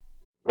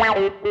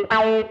Welcome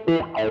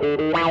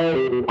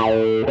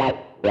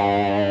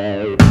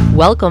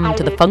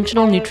to the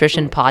Functional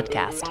Nutrition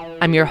Podcast.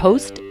 I'm your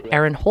host,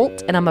 Erin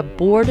Holt, and I'm a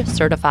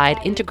board-certified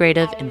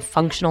integrative and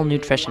functional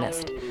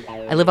nutritionist.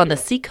 I live on the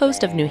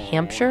seacoast of New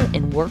Hampshire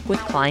and work with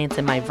clients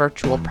in my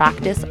virtual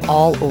practice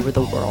all over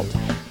the world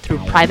through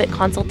private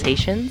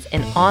consultations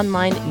and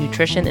online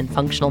nutrition and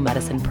functional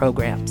medicine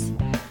programs.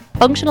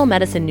 Functional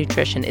medicine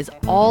nutrition is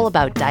all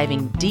about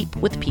diving deep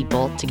with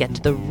people to get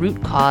to the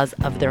root cause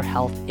of their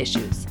health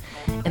issues.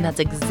 And that's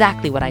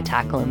exactly what I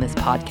tackle in this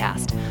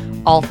podcast.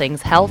 All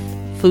things health,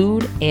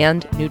 food,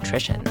 and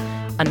nutrition,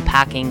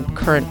 unpacking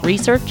current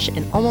research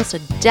and almost a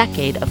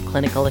decade of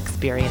clinical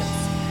experience.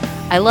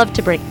 I love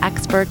to bring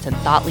experts and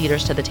thought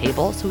leaders to the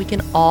table so we can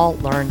all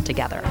learn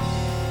together.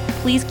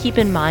 Please keep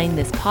in mind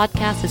this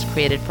podcast is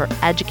created for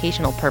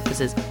educational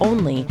purposes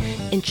only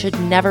and should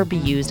never be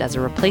used as a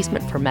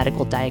replacement for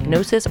medical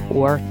diagnosis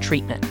or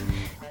treatment.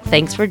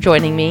 Thanks for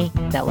joining me.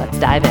 Now let's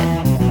dive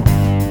in.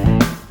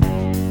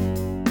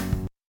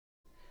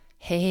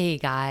 Hey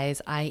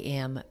guys, I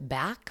am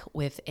back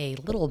with a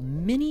little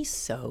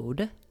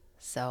Minisode.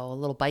 So a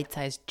little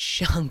bite-sized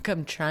chunk.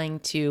 I'm trying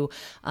to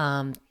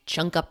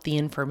chunk up the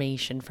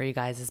information for you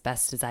guys as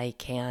best as I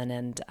can,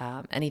 and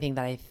anything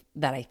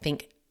that I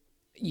think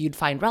you'd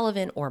find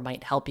relevant or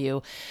might help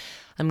you,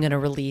 I'm going to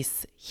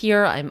release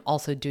here. I'm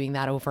also doing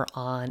that over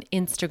on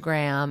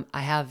Instagram.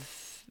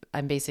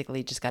 I'm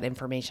basically just got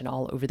information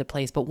all over the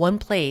place, but one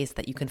place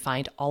that you can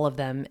find all of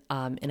them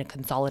in a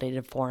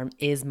consolidated form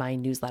is my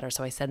newsletter.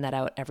 So I send that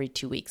out every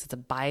 2 weeks. It's a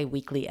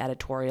bi-weekly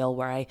editorial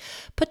where I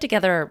put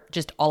together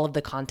just all of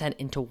the content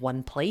into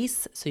one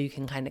place so you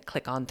can kind of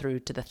click on through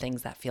to the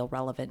things that feel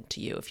relevant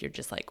to you if you're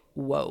just like,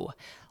 whoa,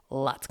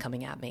 lots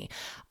coming at me.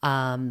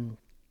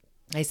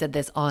 I said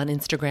this on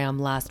Instagram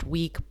last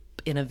week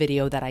in a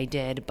video that I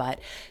did,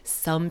 but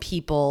some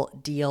people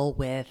deal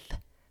with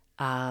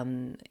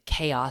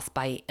chaos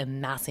by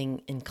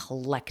amassing and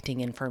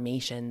collecting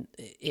information.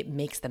 It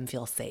makes them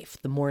feel safe.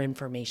 The more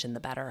information,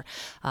 the better.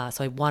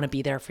 So I want to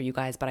be there for you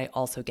guys, but I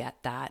also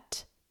get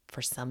that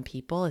for some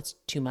people, it's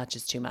too much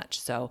is too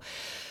much. So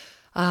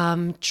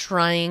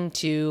trying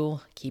to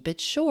keep it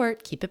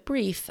short, keep it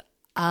brief.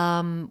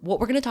 What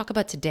we're going to talk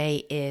about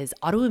today is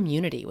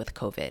autoimmunity with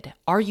COVID.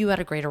 Are you at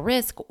a greater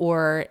risk,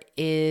 or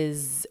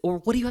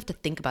what do you have to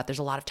think about? There's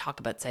a lot of talk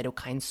about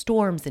cytokine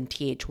storms and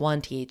Th1,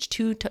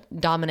 Th2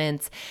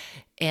 dominance.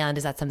 And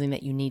is that something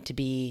that you need to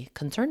be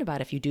concerned about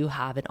if you do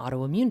have an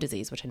autoimmune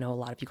disease, which I know a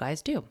lot of you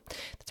guys do.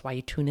 That's why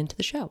you tune into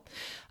the show.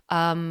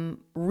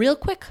 Real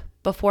quick,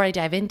 before I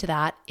dive into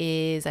that,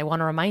 is I want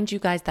to remind you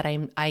guys that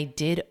I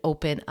did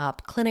open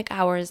up clinic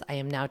hours. I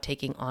am now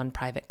taking on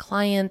private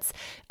clients.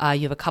 You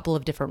have a couple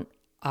of different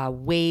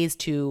ways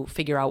to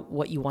figure out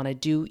what you want to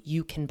do.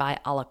 You can buy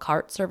a la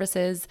carte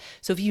services.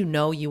 So if you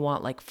know you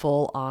want like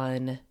full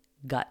on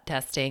gut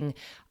testing,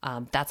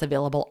 that's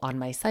available on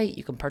my site.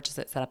 You can purchase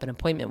it, set up an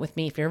appointment with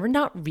me. If you're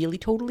not really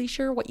totally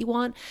sure what you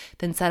want,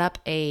 then set up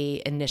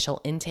a initial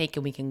intake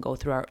and we can go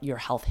through your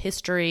health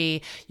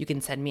history. You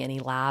can send me any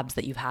labs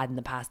that you've had in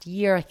the past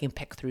year. I can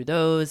pick through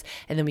those,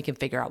 and then we can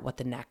figure out what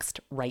the next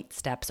right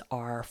steps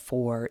are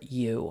for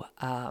you.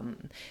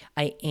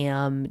 I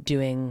am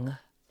doing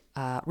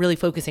really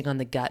focusing on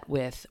the gut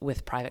with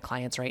private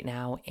clients right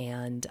now,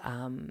 and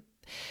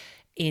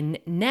in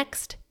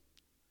next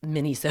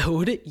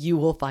Minisode, you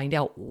will find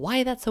out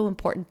why that's so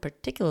important,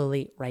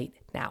 particularly right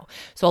now.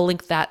 So I'll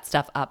link that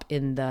stuff up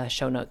in the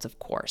show notes, of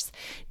course.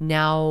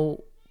 Now,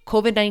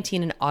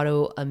 COVID-19 and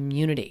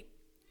autoimmunity.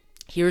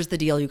 Here's the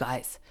deal, you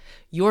guys.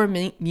 Your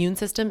immune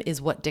system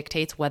is what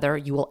dictates whether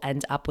you will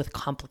end up with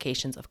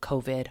complications of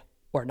COVID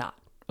or not,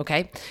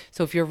 okay?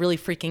 So if you're really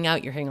freaking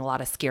out, you're hearing a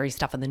lot of scary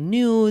stuff on the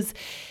news,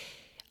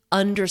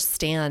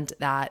 understand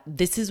that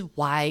this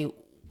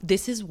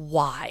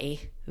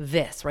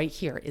right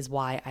here is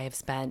why I have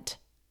spent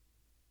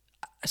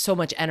so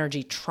much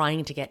energy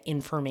trying to get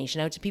information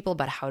out to people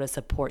about how to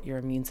support your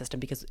immune system,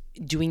 because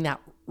doing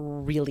that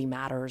really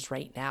matters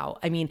right now.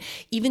 I mean,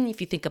 even if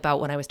you think about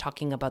when I was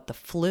talking about the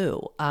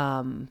flu,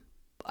 I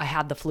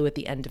had the flu at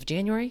the end of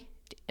January,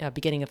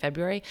 beginning of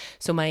February.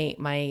 So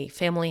my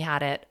family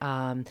had it,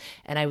 and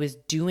I was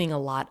doing a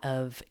lot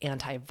of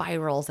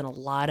antivirals and a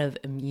lot of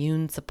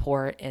immune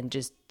support and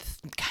just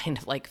kind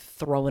of like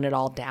throwing it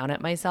all down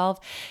at myself.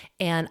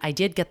 And I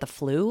did get the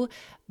flu,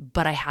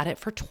 but I had it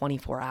for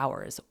 24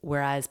 hours,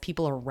 whereas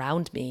people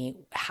around me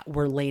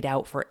were laid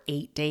out for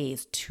 8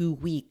 days, 2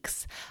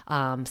 weeks,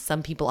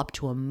 some people up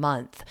to a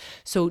month.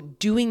 So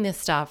doing this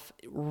stuff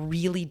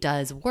really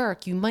does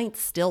work. You might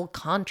still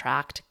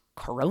contract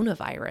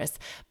coronavirus,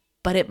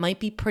 but it might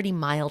be pretty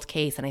mild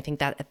case. And I think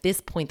that at this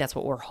point, that's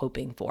what we're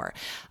hoping for.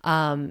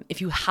 If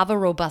you have a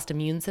robust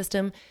immune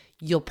system,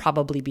 you'll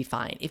probably be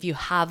fine. If you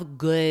have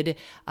good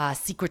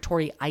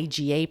secretory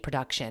IgA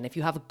production, if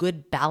you have a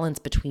good balance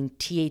between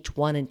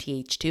Th1 and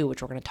Th2,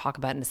 which we're going to talk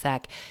about in a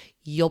sec,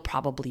 you'll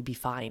probably be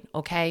fine,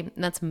 okay?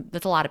 And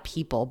that's a lot of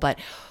people, but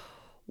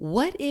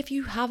what if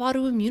you have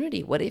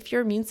autoimmunity? What if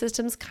your immune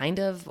system's kind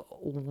of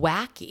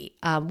wacky?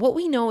 What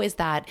we know is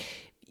that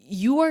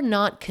you are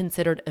not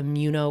considered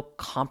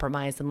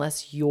immunocompromised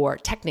unless you're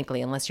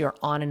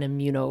on an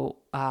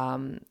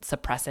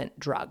immunosuppressant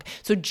drug.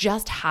 So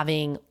just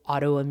having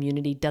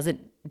autoimmunity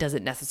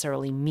doesn't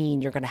necessarily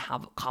mean you're going to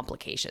have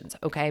complications,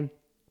 okay?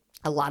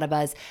 A lot of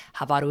us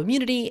have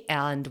autoimmunity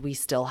and we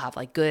still have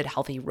like good,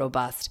 healthy,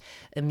 robust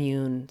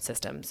immune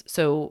systems.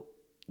 So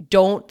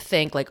don't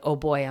think like, oh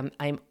boy,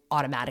 I'm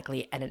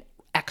automatically at an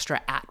extra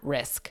at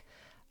risk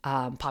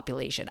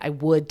population. I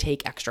would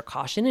take extra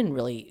caution and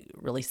really,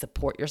 really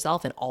support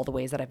yourself in all the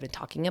ways that I've been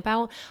talking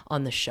about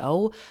on the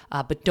show.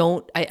 But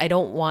I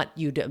don't want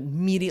you to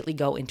immediately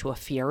go into a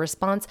fear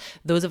response.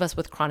 Those of us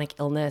with chronic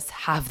illness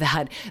have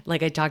that,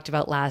 like I talked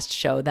about last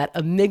show, that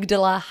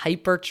amygdala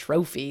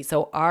hypertrophy.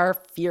 So our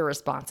fear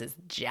response is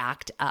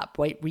jacked up,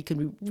 right? We can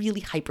be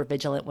really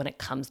hypervigilant when it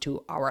comes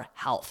to our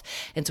health.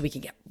 And so we can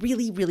get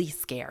really, really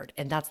scared.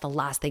 And that's the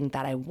last thing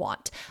that I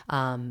want.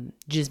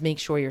 Just make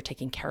sure you're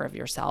taking care of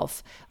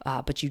yourself.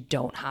 But you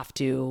don't have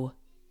to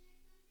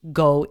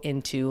go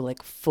into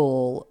like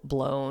full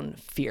blown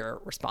fear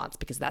response,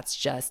 because that's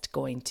just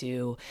going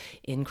to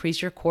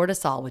increase your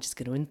cortisol, which is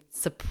going to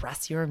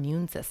suppress your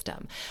immune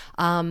system.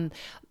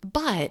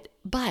 But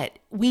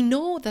we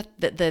know that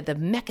the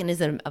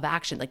mechanism of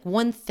action, like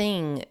one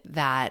thing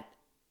that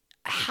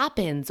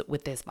happens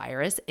with this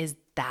virus is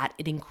that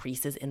it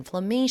increases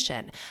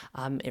inflammation.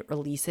 It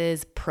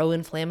releases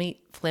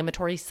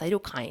pro-inflammatory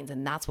cytokines,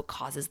 and that's what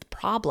causes the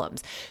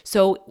problems.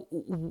 So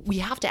we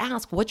have to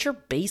ask, what's your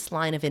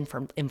baseline of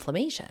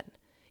inflammation?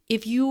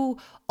 If you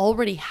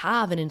already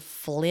have an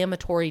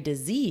inflammatory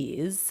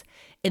disease,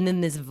 and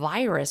then this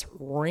virus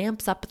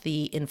ramps up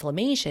the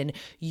inflammation,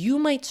 you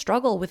might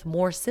struggle with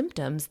more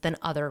symptoms than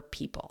other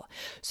people.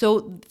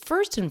 So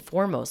first and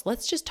foremost,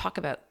 let's just talk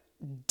about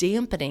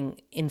dampening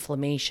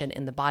inflammation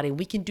in the body.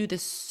 We can do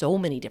this so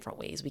many different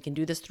ways. We can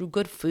do this through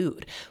good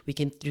food. We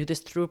can do this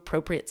through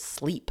appropriate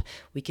sleep.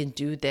 We can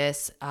do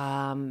this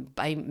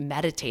by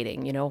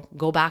meditating.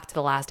 Go back to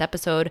the last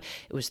episode.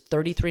 It was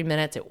 33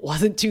 minutes. It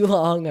wasn't too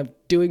long. I'm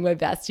doing my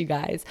best, you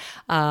guys.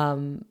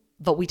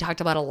 But we talked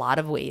about a lot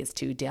of ways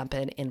to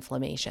dampen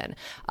inflammation.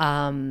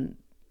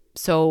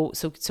 So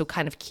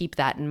kind of keep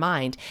that in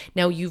mind.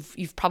 Now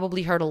you've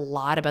probably heard a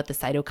lot about the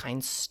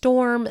cytokine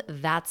storm.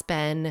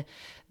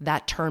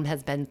 That term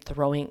has been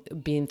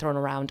being thrown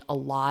around a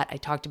lot. I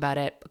talked about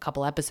it a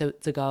couple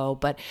episodes ago,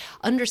 but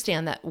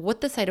understand that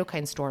what the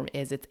cytokine storm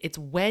is, it's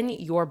when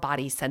your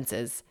body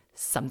senses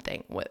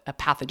something, a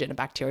pathogen, a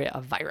bacteria,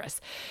 a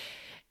virus.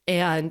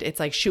 And it's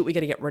like, shoot, we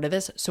got to get rid of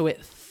this. So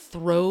it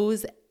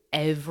throws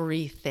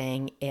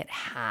everything it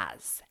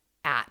has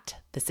at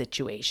the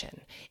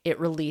situation. It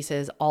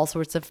releases all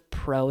sorts of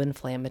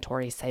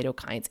pro-inflammatory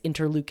cytokines,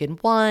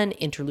 interleukin-1,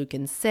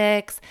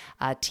 interleukin-6,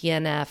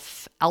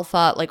 TNF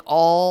alpha, like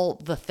all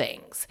the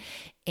things.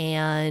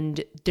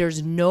 And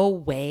there's no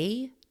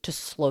way to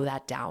slow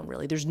that down,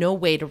 really. There's no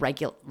way to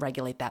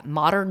regulate that.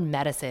 Modern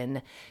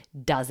medicine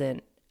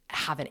doesn't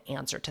have an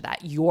answer to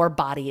that. Your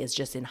body is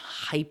just in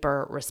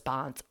hyper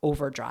response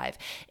overdrive.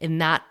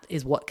 And that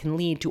is what can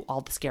lead to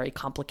all the scary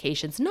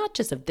complications, not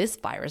just of this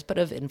virus, but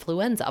of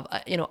influenza, of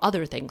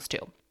other things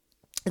too.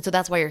 And so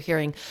that's why you're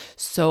hearing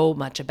so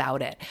much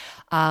about it.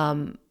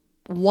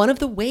 One of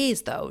the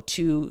ways, though,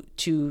 to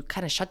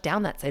kind of shut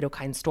down that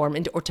cytokine storm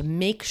or to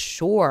make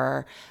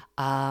sure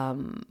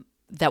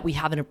that we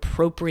have an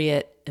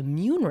appropriate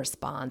immune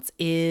response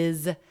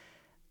is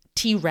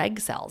Treg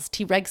cells.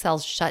 Treg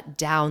cells shut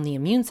down the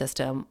immune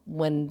system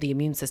when the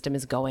immune system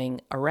is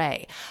going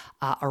array.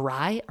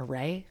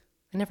 I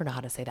never know how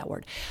to say that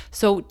word.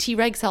 So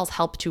Treg cells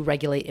help to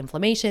regulate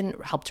inflammation,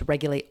 help to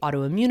regulate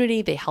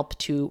autoimmunity. They help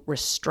to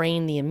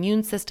restrain the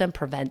immune system,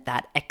 prevent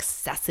that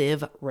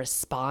excessive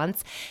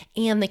response,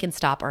 and they can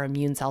stop our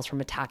immune cells from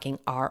attacking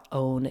our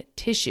own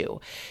tissue.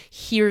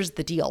 Here's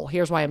the deal.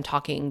 Here's why I'm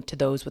talking to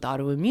those with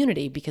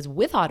autoimmunity, because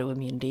with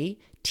autoimmunity,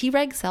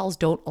 Treg cells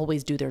don't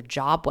always do their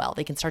job well.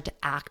 They can start to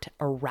act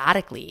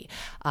erratically.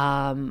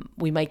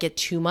 We might get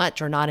too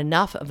much or not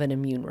enough of an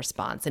immune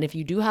response. And if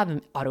you do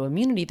have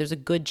autoimmunity, there's a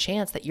good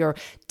chance that you're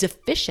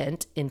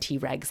deficient in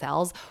Treg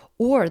cells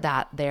or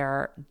that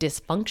they're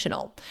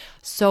dysfunctional.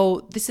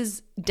 So this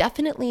is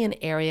definitely an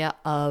area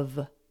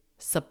of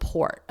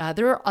support.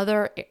 There are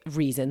other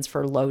reasons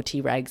for low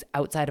Tregs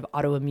outside of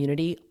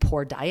autoimmunity.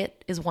 Poor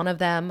diet is one of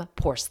them.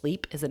 Poor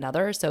sleep is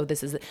another. So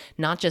this is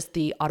not just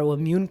the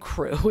autoimmune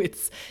crew.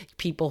 It's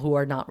people who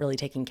are not really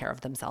taking care of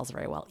themselves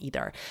very well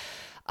either.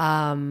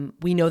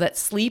 We know that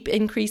sleep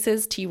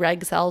increases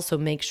Treg cells, so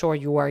make sure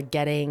you are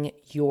getting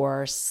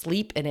your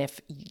sleep. And if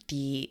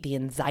the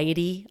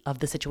anxiety of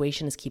the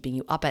situation is keeping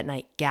you up at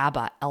night,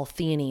 GABA,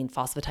 L-theanine,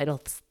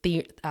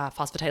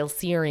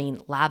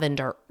 phosphatidylserine,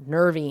 lavender,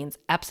 nervines,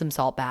 Epsom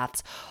salt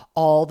baths,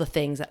 all the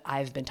things that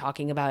I've been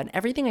talking about and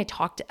everything I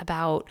talked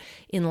about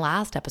in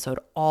last episode,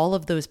 all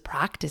of those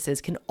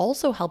practices can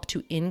also help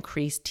to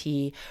increase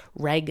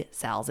Treg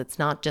cells. It's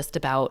not just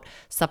about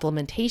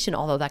supplementation,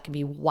 although that can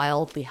be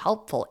wildly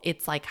helpful.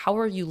 It's like, how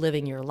are you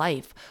living your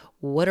life?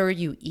 What are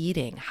you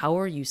eating? How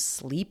are you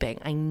sleeping?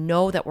 I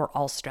know that we're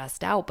all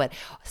stressed out, but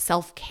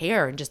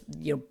self-care and just,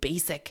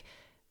 basic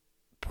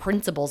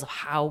principles of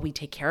how we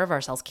take care of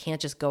ourselves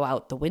can't just go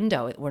out the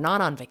window. We're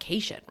not on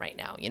vacation right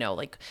now,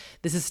 like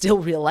this is still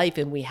real life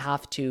and we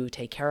have to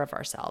take care of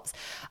ourselves.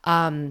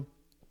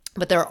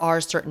 But there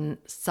are certain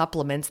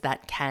supplements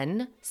that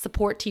can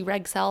support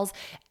Treg cells.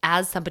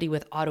 As somebody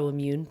with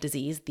autoimmune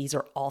disease, these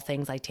are all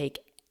things I take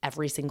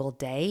every single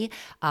day.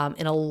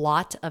 And a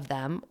lot of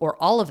them,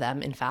 or all of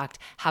them, in fact,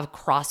 have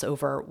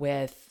crossover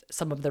with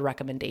some of the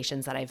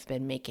recommendations that I've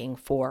been making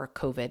for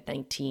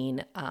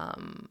COVID-19.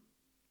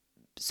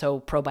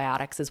 So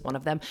probiotics is one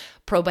of them.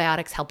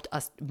 Probiotics helped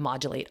us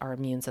modulate our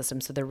immune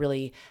system. So they're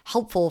really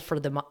helpful for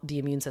the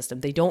immune system.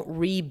 They don't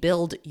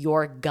rebuild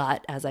your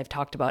gut, as I've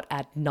talked about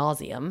ad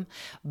nauseum,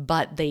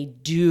 but they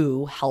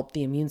do help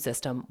the immune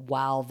system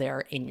while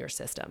they're in your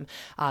system.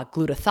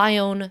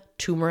 Glutathione,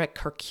 turmeric,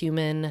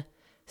 curcumin,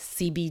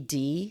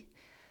 CBD,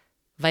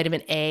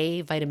 vitamin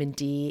A, vitamin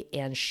D,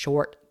 and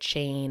short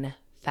chain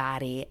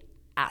fatty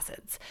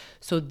acids.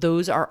 So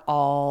those are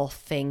all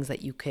things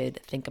that you could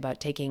think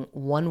about taking.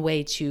 One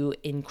way to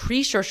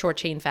increase your short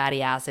chain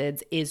fatty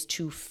acids is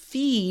to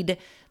feed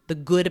the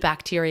good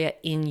bacteria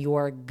in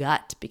your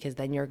gut, because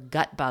then your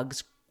gut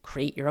bugs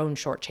create your own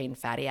short chain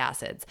fatty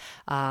acids.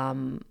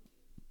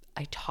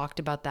 I talked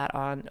about that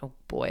on,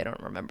 I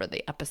don't remember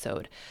the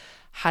episode,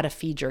 how to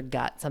feed your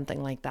gut,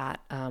 something like that.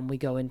 We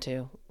go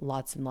into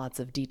lots and lots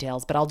of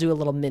details, but I'll do a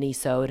little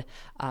mini-sode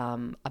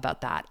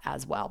about that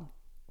as well.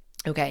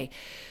 Okay.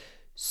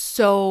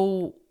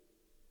 So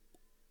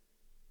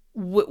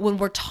when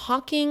we're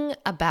talking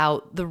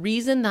about the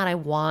reason that I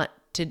want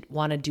to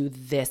do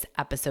this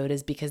episode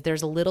is because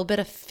there's a little bit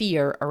of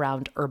fear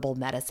around herbal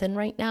medicine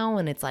right now.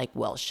 And it's like,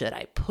 well, should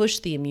I push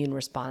the immune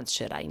response?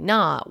 Should I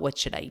not? What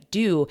should I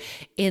do?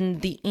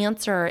 And the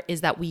answer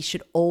is that we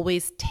should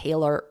always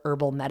tailor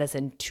herbal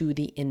medicine to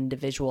the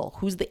individual.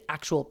 Who's the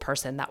actual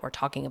person that we're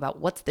talking about?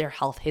 What's their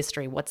health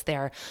history? What's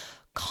their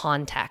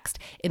context?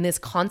 In this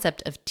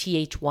concept of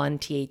Th1,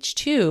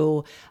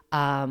 Th2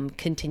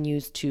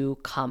 continues to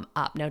come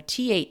up. Now,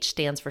 Th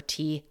stands for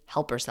T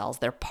helper cells.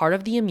 They're part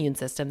of the immune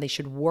system. They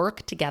should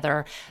work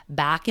together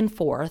back and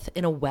forth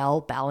in a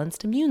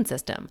well-balanced immune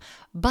system.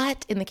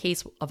 But in the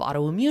case of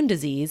autoimmune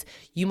disease,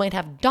 you might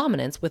have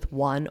dominance with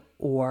one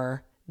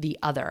or the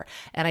other.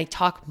 And I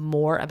talk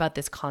more about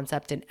this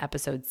concept in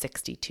episode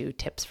 62,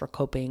 Tips for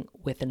Coping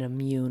with an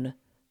Immune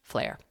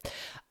Flare.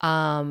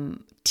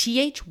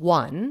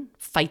 Th1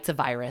 fights a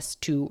virus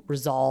to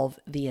resolve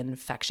the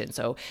infection.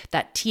 So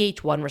that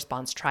Th1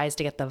 response tries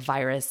to get the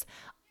virus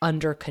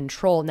under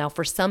control. Now,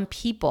 for some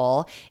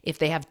people, if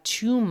they have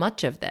too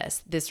much of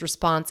this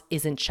response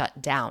isn't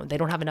shut down. They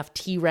don't have enough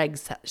Treg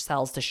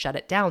cells to shut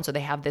it down. So they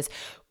have this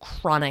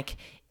chronic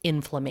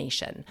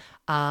inflammation.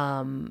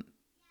 So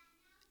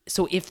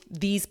if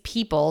these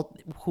people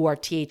who are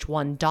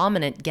Th1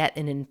 dominant get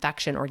an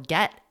infection or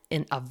get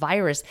in a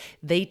virus,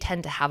 they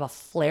tend to have a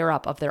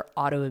flare-up of their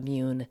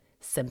autoimmune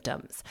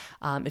symptoms.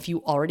 If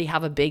you already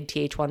have a big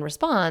Th1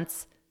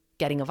 response,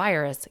 getting a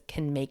virus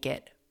can make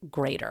it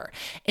greater.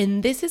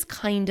 And this is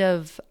kind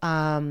of,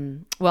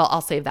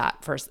 I'll save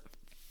that for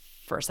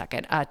a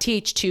second.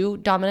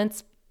 Th2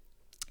 dominance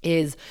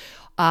is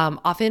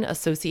often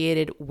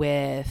associated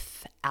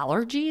with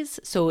allergies.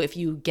 So if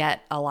you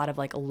get a lot of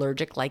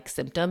allergic-like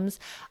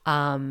symptoms,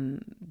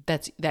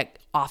 that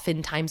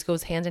oftentimes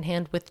goes hand in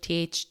hand with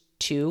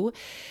Th2.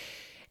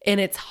 And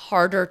it's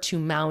harder to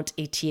mount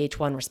a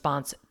Th1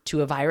 response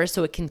to a virus.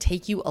 So it can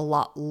take you a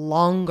lot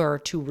longer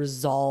to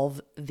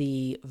resolve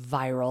the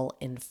viral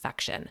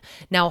infection.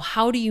 Now,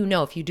 how do you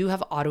know if you do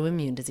have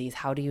autoimmune disease?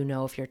 How do you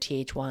know if you're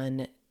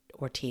Th1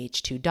 or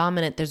Th2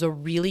 dominant? There's a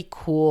really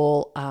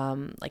cool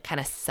kind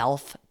of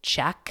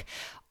self-check.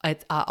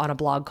 It's on a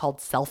blog called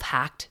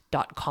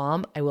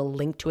selfhacked.com. I will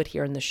link to it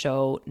here in the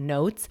show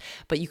notes,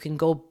 but you can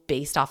go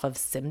based off of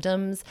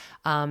symptoms.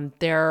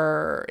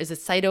 There is a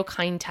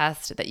cytokine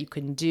test that you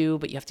can do,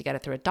 but you have to get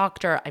it through a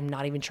doctor. I'm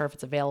not even sure if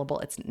it's available.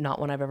 It's not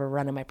one I've ever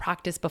run in my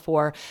practice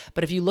before,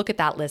 but if you look at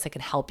that list, it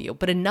can help you.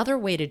 But another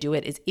way to do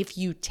it is if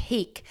you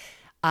take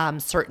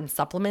certain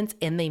supplements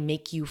and they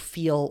make you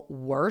feel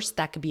worse,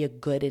 that could be a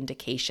good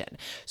indication.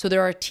 So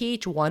there are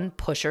Th1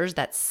 pushers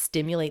that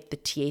stimulate the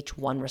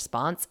Th1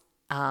 response,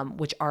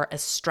 which are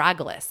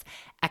astragalus,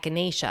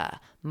 echinacea,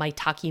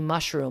 maitake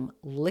mushroom,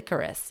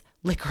 licorice,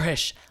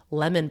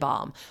 lemon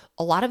balm.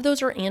 A lot of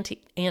those are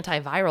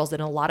antivirals,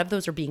 and a lot of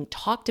those are being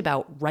talked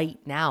about right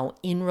now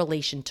in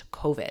relation to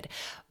COVID.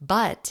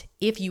 But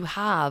if you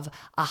have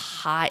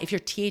if you're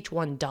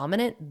Th1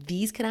 dominant,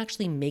 these can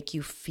actually make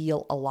you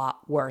feel a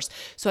lot worse.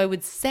 So I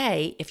would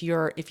say if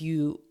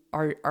you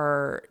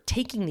are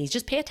taking these,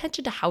 just pay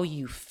attention to how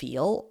you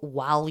feel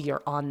while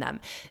you're on them.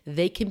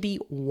 They can be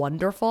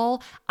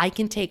wonderful. I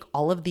can take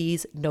all of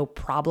these, no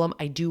problem.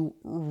 I do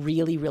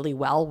really, really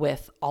well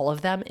with all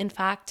of them. In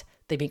fact,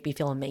 They make me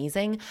feel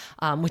amazing,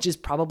 which is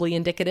probably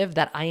indicative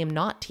that I am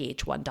not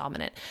Th1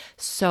 dominant.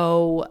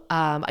 So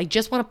I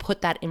just want to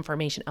put that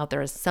information out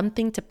there as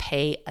something to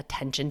pay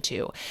attention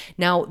to.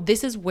 Now,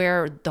 this is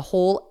where the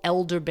whole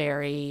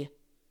elderberry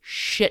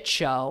shit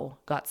show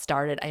got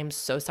started. I am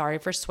so sorry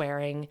for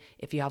swearing.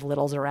 If you have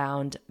littles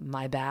around,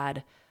 my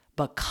bad.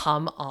 But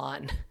come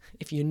on.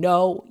 If you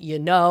know, you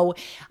know.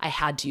 I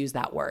had to use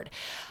that word.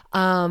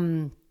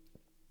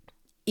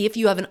 If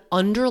you have an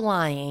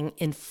underlying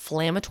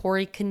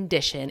inflammatory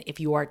condition, if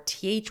you are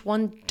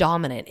Th1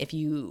 dominant,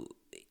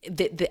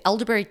 the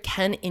elderberry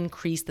can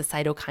increase the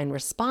cytokine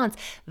response.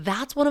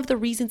 That's one of the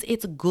reasons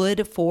it's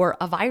good for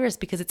a virus,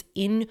 because it's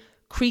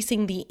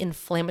increasing the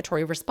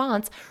inflammatory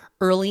response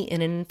early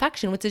in an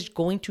infection, which is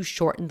going to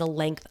shorten the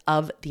length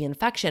of the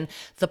infection.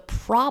 The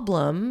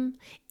problem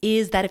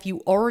is that if you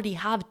already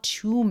have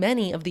too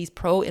many of these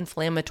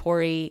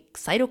pro-inflammatory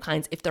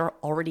cytokines, if they're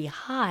already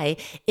high,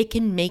 it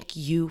can make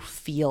you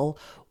feel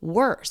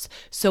worse.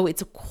 So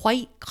it's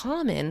quite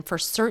common for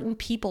certain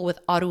people with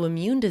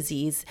autoimmune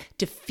disease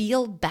to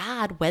feel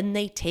bad when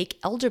they take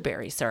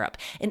elderberry syrup.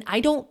 And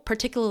I don't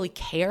particularly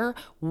care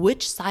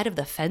which side of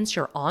the fence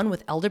you're on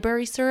with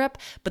elderberry syrup,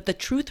 but the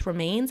truth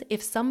remains,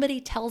 if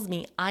somebody tells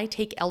me I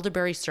take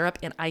elderberry syrup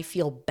and I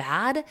feel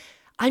bad,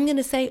 I'm going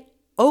to say,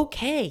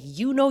 okay,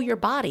 you know your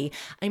body.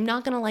 I'm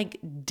not going to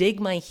dig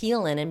my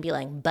heel in and be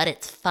like, but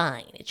it's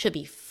fine. It should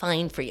be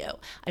fine for you.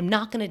 I'm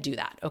not going to do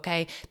that,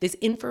 okay? This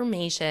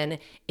information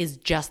is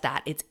just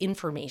that. It's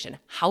information.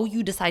 How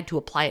you decide to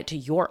apply it to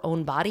your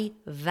own body,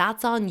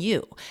 that's on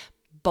you.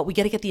 But we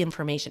got to get the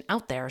information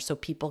out there so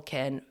people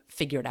can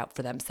figure it out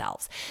for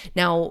themselves.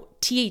 Now,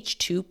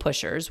 Th2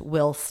 pushers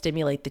will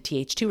stimulate the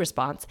Th2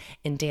 response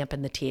and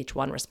dampen the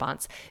Th1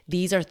 response.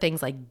 These are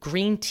things like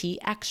green tea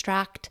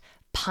extract,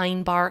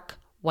 pine bark,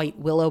 white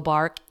willow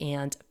bark,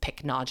 and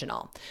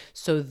pycnogenol.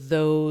 So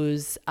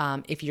those,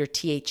 if you're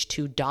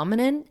Th2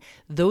 dominant,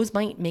 those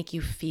might make you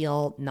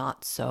feel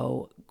not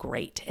so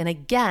great. And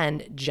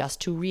again,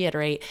 just to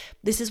reiterate,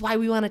 this is why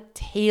we want to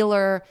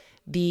tailor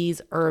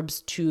these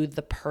herbs to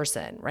the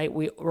person, right?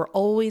 We're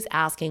always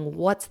asking,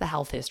 what's the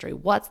health history?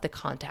 What's the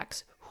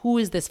context? Who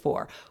is this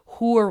for?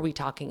 Who are we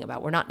talking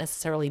about? We're not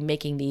necessarily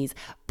making these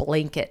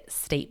blanket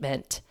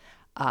statement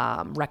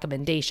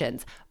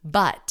recommendations,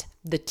 but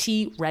the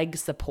Treg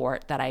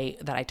support that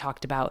I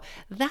talked about,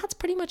 that's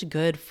pretty much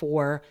good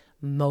for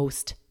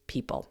most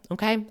people,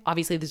 okay?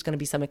 Obviously, there's going to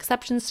be some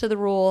exceptions to the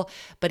rule,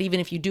 but even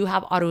if you do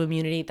have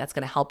autoimmunity, that's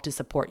going to help to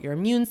support your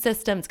immune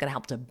system. It's going to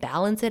help to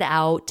balance it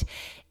out,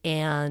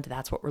 and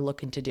that's what we're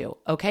looking to do.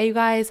 Okay, you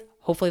guys?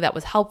 Hopefully that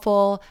was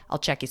helpful. I'll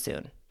check you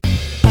soon.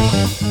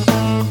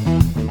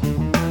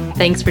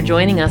 Thanks for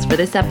joining us for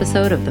this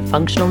episode of the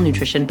Functional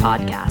Nutrition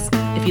Podcast.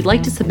 If you'd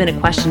like to submit a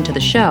question to the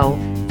show,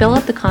 fill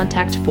out the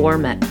contact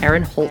form at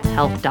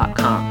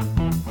erinholthealth.com.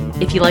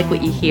 If you like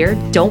what you hear,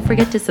 don't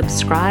forget to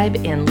subscribe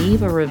and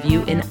leave a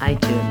review in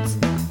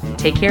iTunes.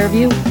 Take care of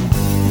you